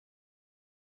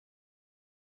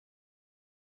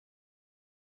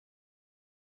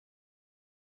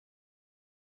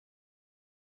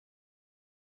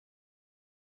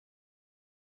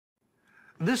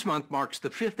This month marks the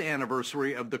 5th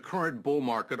anniversary of the current bull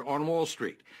market on Wall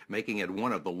Street, making it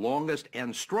one of the longest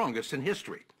and strongest in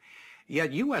history.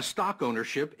 Yet U.S. stock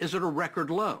ownership is at a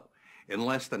record low, and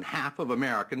less than half of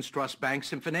Americans trust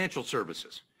banks and financial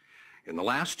services. In the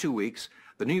last 2 weeks,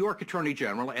 the New York Attorney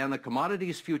General and the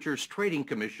Commodities Futures Trading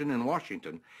Commission in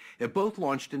Washington have both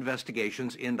launched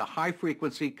investigations into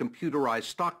high-frequency computerized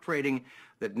stock trading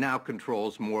that now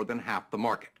controls more than half the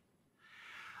market.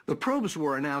 The probes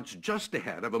were announced just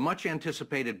ahead of a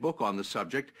much-anticipated book on the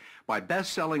subject by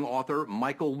best-selling author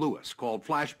Michael Lewis called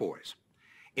Flash Boys.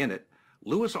 In it,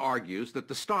 Lewis argues that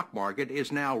the stock market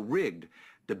is now rigged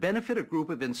to benefit a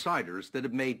group of insiders that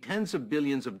have made tens of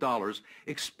billions of dollars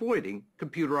exploiting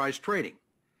computerized trading.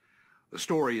 The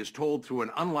story is told through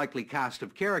an unlikely cast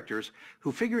of characters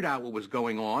who figured out what was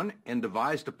going on and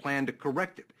devised a plan to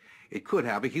correct it. It could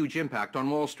have a huge impact on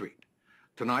Wall Street.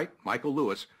 Tonight, Michael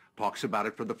Lewis talks about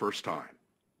it for the first time.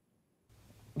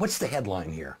 What's the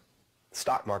headline here?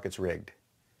 Stock market's rigged.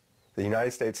 The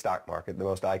United States stock market, the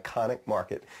most iconic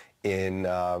market in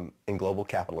global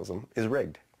capitalism, is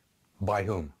rigged. By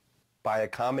whom? By a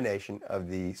combination of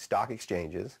the stock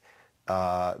exchanges,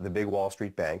 the big Wall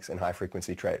Street banks, and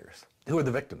high-frequency traders. Who are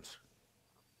the victims?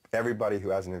 Everybody who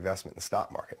has an investment in the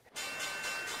stock market.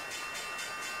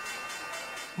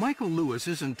 Michael Lewis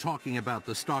isn't talking about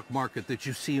the stock market that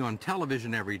you see on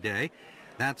television every day.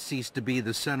 That ceased to be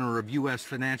the center of U.S.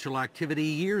 financial activity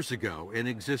years ago and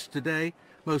exists today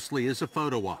mostly as a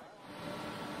photo op.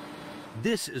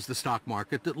 This is the stock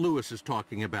market that Lewis is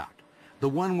talking about, the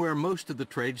one where most of the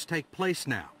trades take place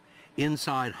now,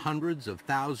 inside hundreds of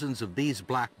thousands of these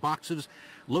black boxes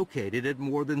located at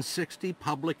more than 60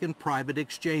 public and private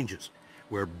exchanges,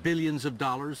 where billions of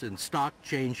dollars in stock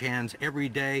change hands every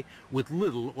day with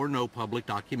little or no public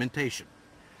documentation.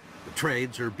 The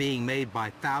trades are being made by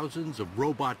thousands of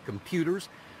robot computers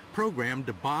programmed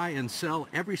to buy and sell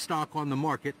every stock on the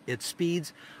market at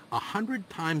speeds 100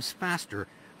 times faster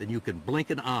than you can blink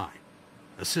an eye.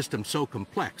 A system so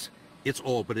complex, it's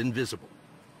all but invisible.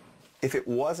 If it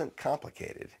wasn't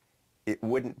complicated, it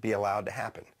wouldn't be allowed to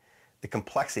happen. The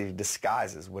complexity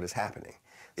disguises what is happening.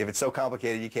 If it's so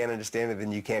complicated you can't understand it,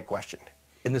 then you can't question it.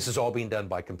 And this is all being done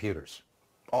by computers?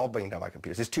 All being done by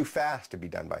computers. It's too fast to be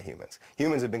done by humans.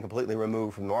 Humans have been completely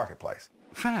removed from the marketplace.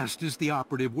 Fast is the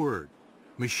operative word.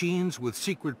 Machines with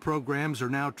secret programs are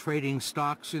now trading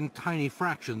stocks in tiny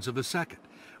fractions of a second,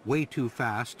 way too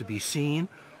fast to be seen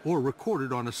or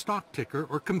recorded on a stock ticker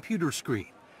or computer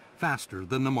screen, faster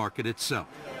than the market itself.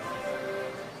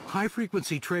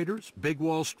 High-frequency traders, big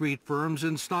Wall Street firms,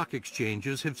 and stock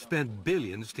exchanges have spent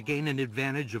billions to gain an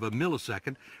advantage of a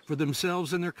millisecond for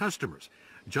themselves and their customers,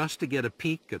 just to get a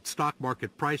peek at stock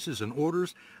market prices and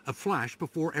orders, a flash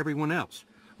before everyone else,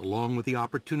 along with the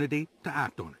opportunity to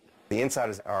act on it. The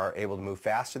insiders are able to move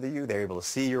faster than you. They're able to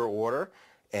see your order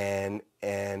and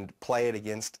play it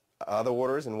against other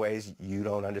orders in ways you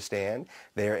don't understand.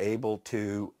 They're able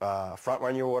to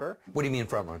front-run your order. What do you mean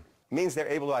front-run? It means they're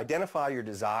able to identify your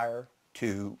desire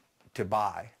to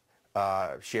buy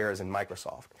shares in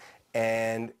Microsoft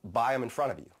and buy them in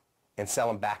front of you and sell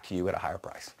them back to you at a higher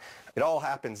price. It all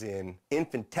happens in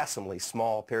infinitesimally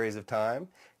small periods of time.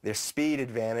 Their speed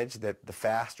advantage that the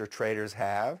faster traders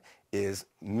have is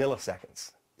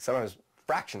milliseconds, sometimes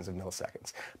fractions of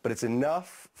milliseconds. But it's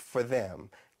enough for them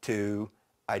to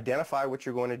identify what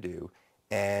you're going to do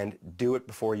and do it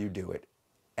before you do it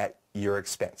at your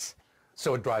expense.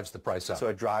 So it drives the price up. So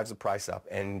it drives the price up,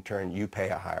 and in turn you pay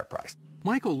a higher price.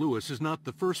 Michael Lewis is not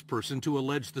the first person to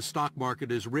allege the stock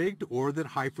market is rigged or that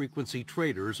high-frequency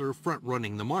traders are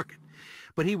front-running the market.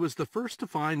 But he was the first to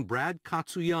find Brad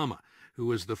Katsuyama, who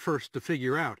was the first to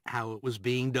figure out how it was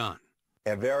being done.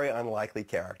 A very unlikely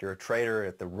character, a trader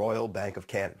at the Royal Bank of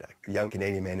Canada, a young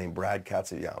Canadian man named Brad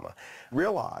Katsuyama,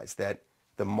 realized that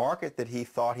the market that he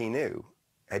thought he knew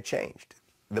had changed.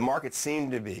 The market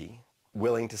seemed to be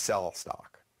willing to sell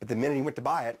stock. But the minute he went to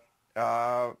buy it,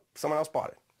 someone else bought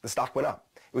it. The stock went up.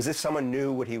 It was as if someone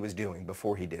knew what he was doing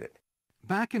before he did it.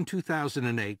 Back in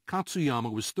 2008, Katsuyama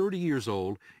was 30 years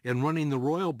old and running the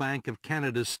Royal Bank of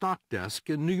Canada's stock desk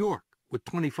in New York with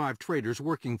 25 traders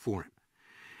working for him.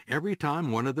 Every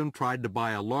time one of them tried to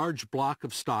buy a large block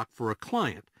of stock for a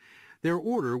client, their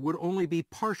order would only be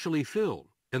partially filled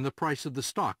and the price of the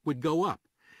stock would go up.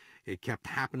 It kept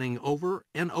happening over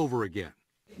and over again.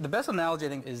 The best analogy, I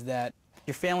think, is that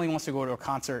your family wants to go to a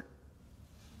concert.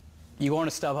 You go on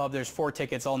to StubHub, there's 4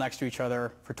 tickets all next to each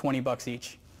other for 20 bucks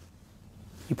each.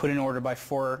 You put in an order, buy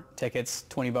 4 tickets,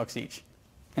 20 bucks each.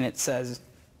 And it says,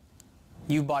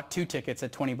 you bought 2 tickets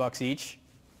at 20 bucks each,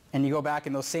 and you go back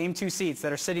and those same 2 seats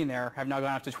that are sitting there have now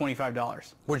gone up to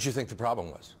 $25. What did you think the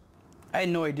problem was? I had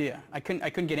no idea. I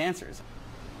couldn't get answers.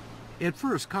 At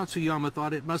first, Katsuyama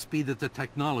thought it must be that the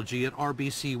technology at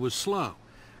RBC was slow,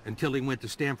 until he went to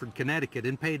Stamford, Connecticut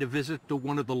and paid a visit to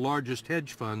one of the largest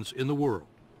hedge funds in the world.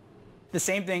 The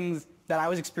same things that I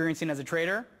was experiencing as a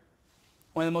trader,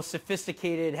 one of the most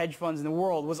sophisticated hedge funds in the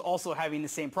world was also having the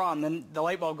same problem. Then the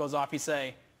light bulb goes off, you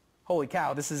say, holy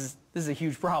cow, this is a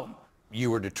huge problem. You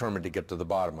were determined to get to the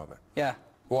bottom of it. Yeah.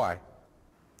 Why?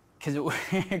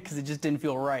 Because it just didn't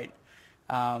feel right.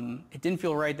 It didn't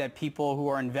feel right that people who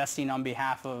are investing on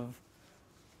behalf of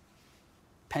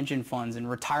pension funds and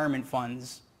retirement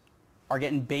funds are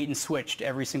getting bait and switched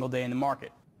every single day in the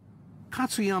market.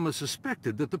 Katsuyama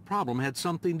suspected that the problem had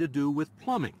something to do with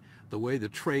plumbing, the way the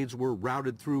trades were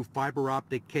routed through fiber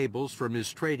optic cables from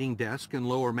his trading desk in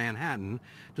Lower Manhattan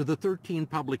to the 13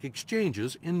 public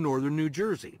exchanges in northern New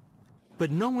Jersey.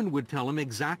 But no one would tell him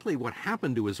exactly what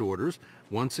happened to his orders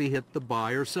once he hit the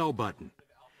buy or sell button.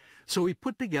 So he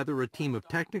put together a team of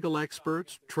technical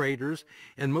experts, traders,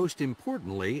 and most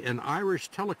importantly, an Irish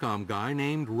telecom guy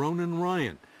named Ronan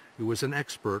Ryan, who was an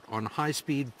expert on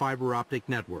high-speed fiber optic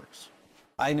networks.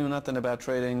 I knew nothing about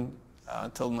trading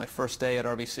until my first day at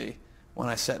RBC. When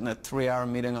I sat in a 3-hour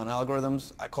meeting on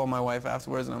algorithms, I called my wife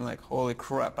afterwards and I'm like, holy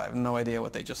crap, I have no idea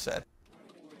what they just said.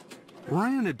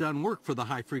 Ryan had done work for the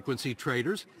high-frequency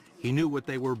traders. He knew what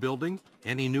they were building,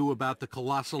 and he knew about the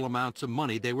colossal amounts of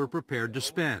money they were prepared to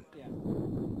spend.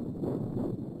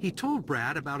 He told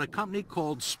Brad about a company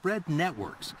called Spread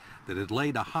Networks that had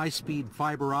laid a high-speed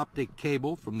fiber optic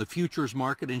cable from the futures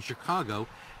market in Chicago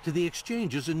to the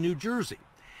exchanges in New Jersey.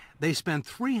 They spent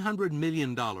 $300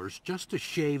 million just to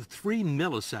shave 3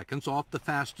 milliseconds off the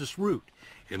fastest route,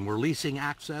 and were leasing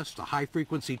access to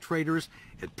high-frequency traders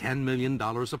at $10 million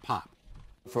a pop.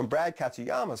 From Brad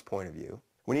Katsuyama's point of view,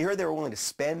 when he heard they were willing to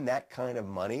spend that kind of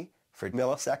money for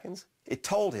milliseconds, it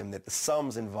told him that the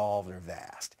sums involved are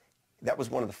vast. That was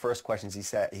one of the first questions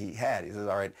he had. He says,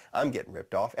 all right, I'm getting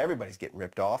ripped off. Everybody's getting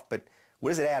ripped off, but what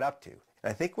does it add up to? And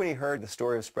I think when he heard the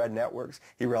story of Spread Networks,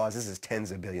 he realized this is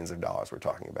tens of billions of dollars we're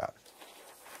talking about.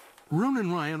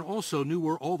 Ronan Ryan also knew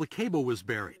where all the cable was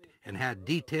buried and had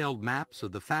detailed maps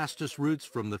of the fastest routes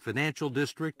from the financial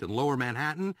district in Lower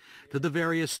Manhattan to the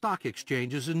various stock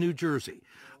exchanges in New Jersey,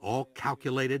 all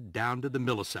calculated down to the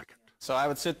millisecond. So I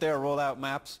would sit there, roll out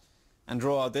maps, and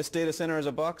draw out this data center as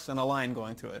a box and a line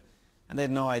going through it. And they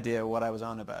had no idea what I was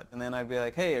on about. And then I'd be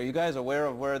like, hey, are you guys aware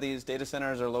of where these data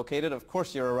centers are located? Of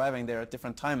course you're arriving there at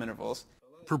different time intervals.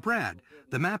 For Brad,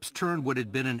 the maps turned what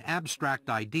had been an abstract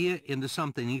idea into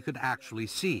something he could actually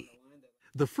see.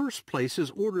 The first place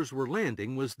his orders were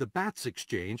landing was the BATS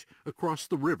exchange across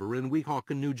the river in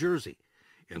Weehawken, New Jersey,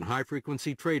 and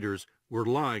high-frequency traders were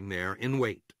lying there in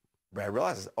wait. Brad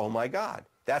realizes, oh my God,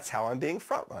 that's how I'm being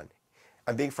front-run.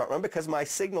 I'm being front-run because my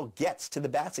signal gets to the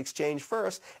BATS exchange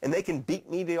first, and they can beat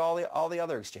me to all the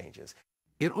other exchanges.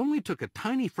 It only took a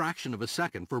tiny fraction of a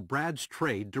second for Brad's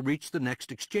trade to reach the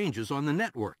next exchanges on the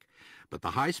network, but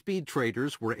the high-speed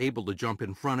traders were able to jump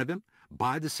in front of him,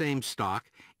 buy the same stock,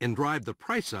 and drive the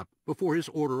price up before his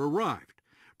order arrived,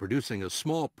 producing a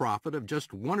small profit of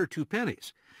just 1 or 2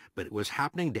 pennies. But it was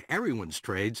happening to everyone's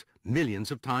trades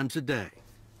millions of times a day.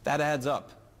 That adds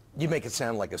up. You make it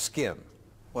sound like a skim.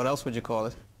 What else would you call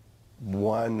it?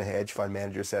 One hedge fund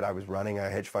manager said I was running a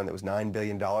hedge fund that was $9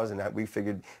 billion, and that we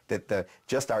figured that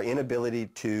just our inability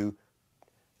to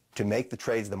make the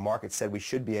trades the market said we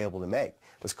should be able to make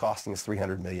was costing us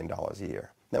 $300 million a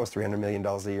year. That was $300 million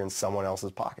a year in someone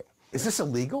else's pocket. Is this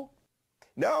illegal?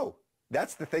 No.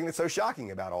 That's the thing that's so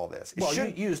shocking about all this. Well,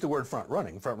 you used the word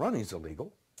front-running. Front-running is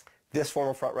illegal. This form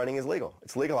of front-running is legal.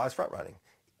 It's legalized front-running.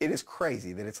 It is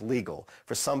crazy that it's legal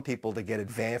for some people to get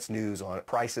advanced news on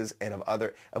prices and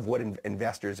of what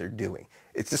investors are doing.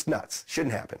 It's just nuts.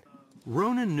 Shouldn't happen.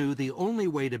 Ronan knew the only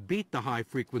way to beat the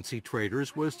high-frequency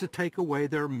traders was to take away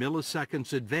their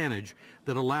milliseconds advantage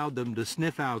that allowed them to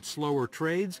sniff out slower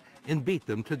trades and beat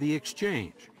them to the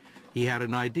exchange. He had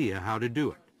an idea how to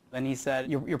do it. Then he said,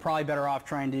 you're probably better off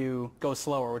trying to go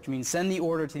slower, which means send the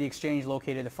order to the exchange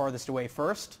located the farthest away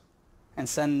first, and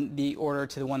send the order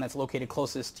to the one that's located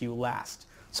closest to you last.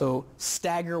 So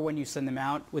stagger when you send them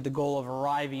out with the goal of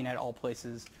arriving at all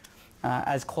places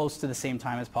as close to the same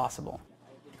time as possible.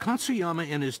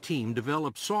 Katsuyama and his team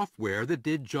developed software that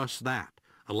did just that,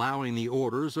 allowing the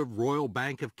orders of Royal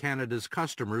Bank of Canada's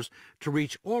customers to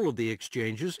reach all of the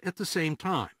exchanges at the same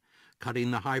time,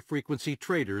 cutting the high-frequency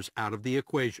traders out of the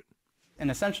equation. And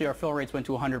essentially our fill rates went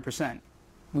to 100%.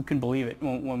 We couldn't believe it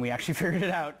when we actually figured it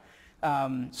out.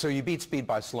 So you beat speed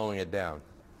by slowing it down.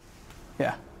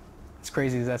 Yeah, as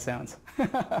crazy as that sounds.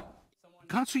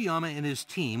 Katsuyama and his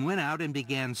team went out and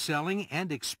began selling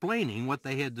and explaining what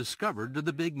they had discovered to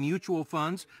the big mutual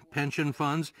funds, pension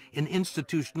funds, and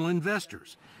institutional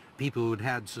investors, people who had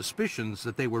had suspicions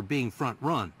that they were being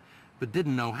front-run, but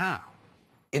didn't know how.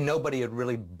 And nobody had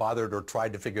really bothered or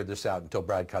tried to figure this out until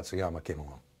Brad Katsuyama came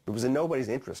along. It was in nobody's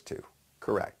interest to,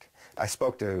 correct. I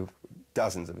spoke to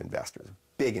dozens of investors,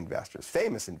 big investors,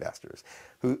 famous investors,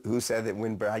 who said that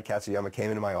when Brad Katsuyama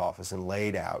came into my office and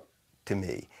laid out to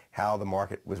me how the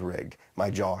market was rigged,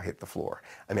 my jaw hit the floor.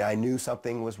 I mean, I knew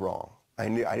something was wrong. I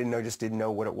just didn't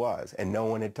know what it was, and no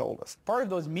one had told us. Part of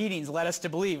those meetings led us to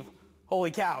believe,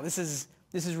 holy cow, this is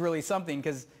really something,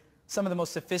 because some of the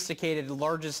most sophisticated,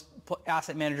 largest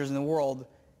asset managers in the world,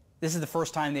 this is the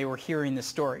first time they were hearing this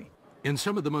story. And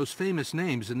some of the most famous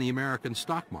names in the American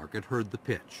stock market heard the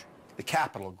pitch. The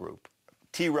Capital Group,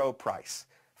 T. Rowe Price,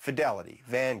 Fidelity,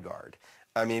 Vanguard.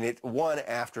 I mean, it one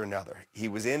after another. He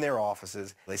was in their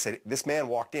offices. They said, this man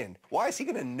walked in. Why is he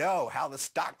going to know how the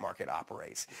stock market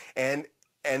operates? And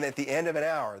at the end of an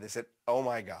hour, they said, oh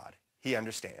my God, he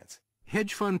understands.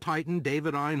 Hedge fund titan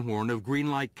David Einhorn of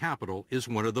Greenlight Capital is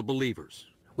one of the believers.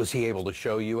 Was he able to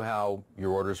show you how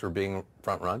your orders were being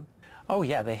front-run? Oh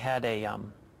yeah, they had a,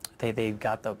 they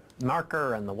got the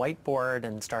marker and the whiteboard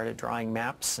and started drawing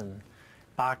maps and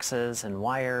boxes and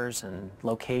wires and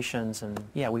locations, and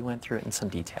yeah, we went through it in some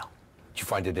detail. Did you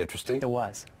find it interesting? It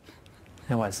was.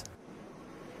 It was.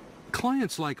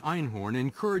 Clients like Einhorn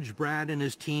encouraged Brad and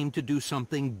his team to do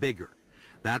something bigger.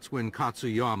 That's when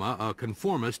Katsuyama, a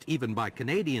conformist even by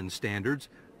Canadian standards,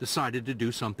 decided to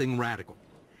do something radical.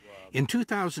 In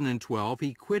 2012,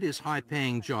 he quit his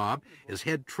high-paying job as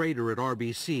head trader at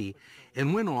RBC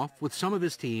and went off with some of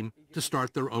his team to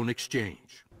start their own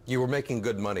exchange. You were making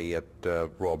good money at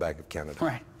Royal Bank of Canada.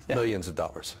 Right. Yeah. Millions of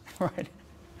dollars. Right.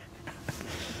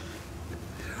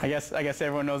 I guess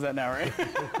everyone knows that now,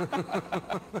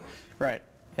 right? Right.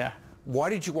 Yeah. Why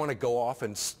did you want to go off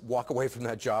and walk away from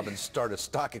that job and start a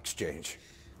stock exchange?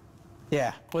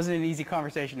 Yeah. Wasn't an easy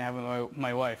conversation to have with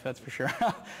my wife, that's for sure.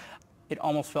 It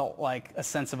almost felt like a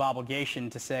sense of obligation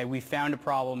to say, we found a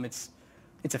problem, it's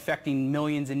affecting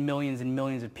millions and millions and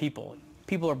millions of people.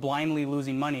 People are blindly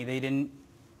losing money. They didn't,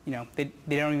 you know, they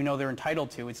don't even know they're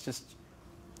entitled to. It's just,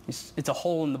 it's a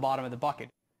hole in the bottom of the bucket.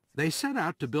 They set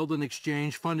out to build an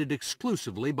exchange funded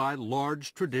exclusively by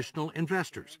large traditional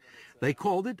investors. They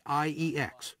called it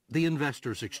IEX, the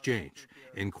Investors Exchange,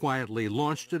 and quietly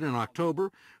launched it in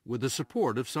October with the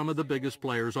support of some of the biggest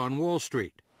players on Wall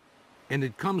Street. And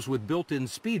it comes with built-in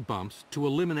speed bumps to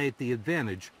eliminate the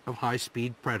advantage of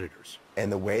high-speed predators.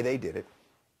 And the way they did it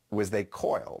was they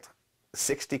coiled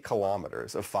 60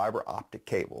 kilometers of fiber optic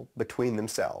cable between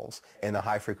themselves and the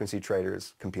high-frequency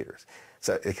traders' computers.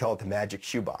 So they call it the magic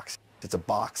shoebox. It's a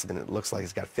box and it looks like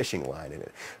it's got a fishing line in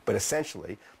it. But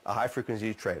essentially, a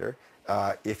high-frequency trader,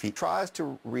 if he tries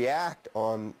to react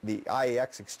on the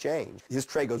IEX exchange, his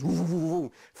trade goes woo, woo,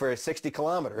 woo, for 60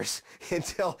 kilometers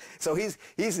until, so he's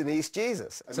an East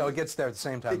Jesus. So it gets there at the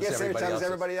same time as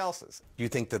everybody else's. Do you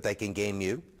think that they can game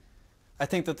you? I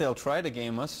think that they'll try to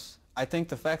game us. I think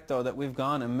the fact, though, that we've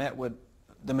gone and met with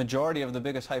the majority of the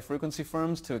biggest high-frequency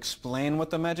firms to explain what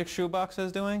the magic shoebox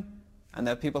is doing, and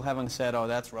that people haven't said, oh,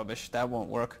 that's rubbish, that won't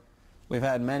work. We've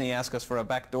had many ask us for a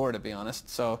back door, to be honest,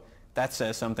 so that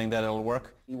says something that it'll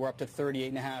work. We're up to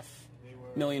 38.5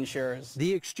 million shares.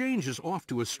 The exchange is off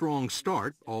to a strong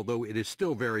start, although it is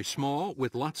still very small,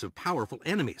 with lots of powerful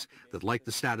enemies that like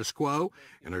the status quo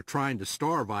and are trying to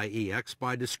starve IEX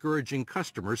by discouraging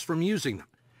customers from using them.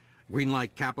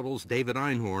 Greenlight Capital's David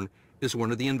Einhorn is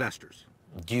one of the investors.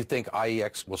 Do you think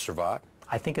IEX will survive?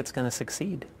 I think it's going to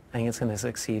succeed. I think it's going to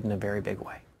succeed in a very big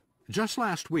way. Just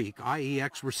last week,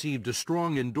 IEX received a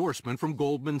strong endorsement from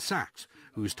Goldman Sachs,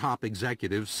 whose top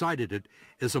executives cited it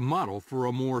as a model for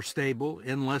a more stable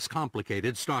and less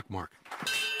complicated stock market.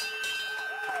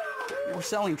 We're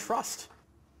selling trust.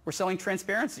 We're selling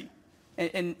transparency.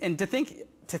 And to think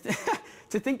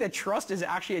that trust is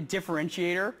actually a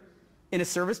differentiator in a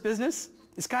service business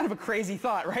is kind of a crazy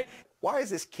thought, right? Why is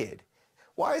this kid,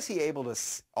 why is he able to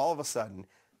all of a sudden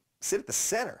sit at the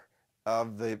center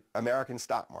of the American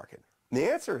stock market? And the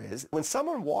answer is, when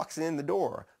someone walks in the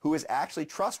door who is actually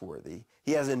trustworthy,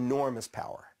 he has enormous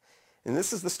power. And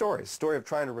this is the story of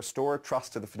trying to restore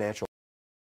trust to the financial